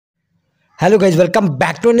Hello guys, welcome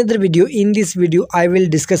back to another video. In this video I will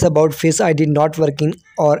discuss about Face ID not working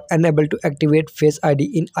or unable to activate Face ID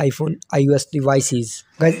in iPhone iOS devices.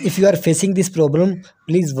 Guys, if you are facing this problem,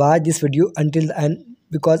 please watch this video until the end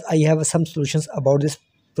because I have some solutions about this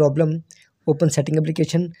problem. Open setting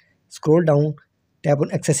application, scroll down, tap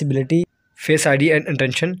on accessibility, Face ID and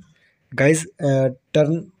attention. Guys,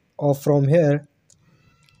 turn off from here,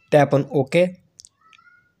 tap on OK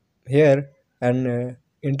here and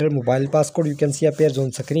enter mobile passcode. You can see appears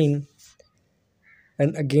on screen,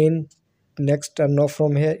 and again next turn off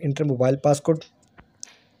from here, enter mobile passcode,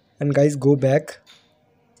 and guys go back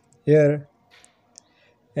here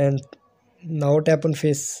and now tap on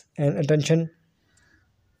face and attention.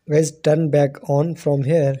 Guys, turn back on from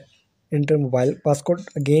here, enter mobile passcode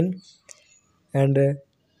again and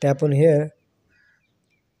tap on here,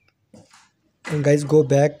 and guys go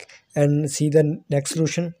back and see the next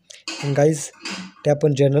solution, and guys tap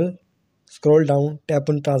on general, scroll down, tap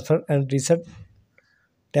on transfer and reset,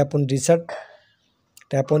 tap on reset,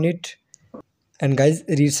 tap on it, and guys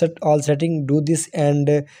reset all setting. Do this and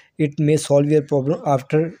it may solve your problem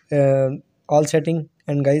after all setting.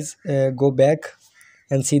 And guys go back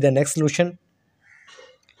and see the next solution.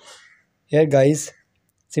 Here guys,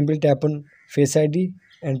 simply tap on face ID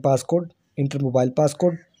and passcode, enter mobile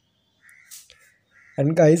passcode,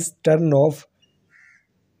 and guys turn off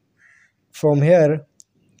from here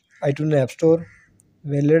iTunes App Store,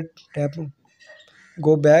 wallet, tap,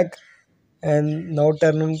 go back and now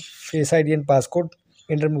turn on face ID and passcode,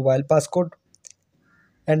 enter mobile passcode,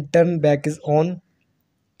 and turn back is on.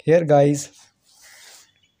 Here guys,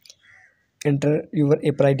 enter your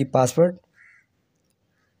Apple ID password,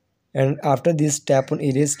 and after this tap on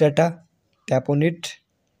erase data, tap on it,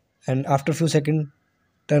 and after few seconds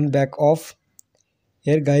turn back off.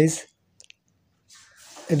 Here guys,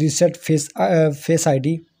 reset face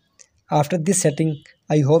ID. After this setting,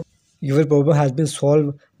 I hope your problem has been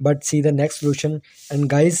solved, but see the next solution. And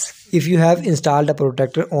guys, if you have installed a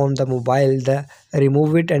protector on the mobile,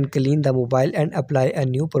 remove it and clean the mobile and apply a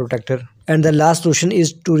new protector. And the last solution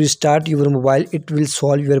is to restart your mobile. It will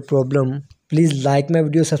solve your problem. Please like my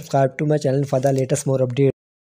video, subscribe to my channel for the latest more updates.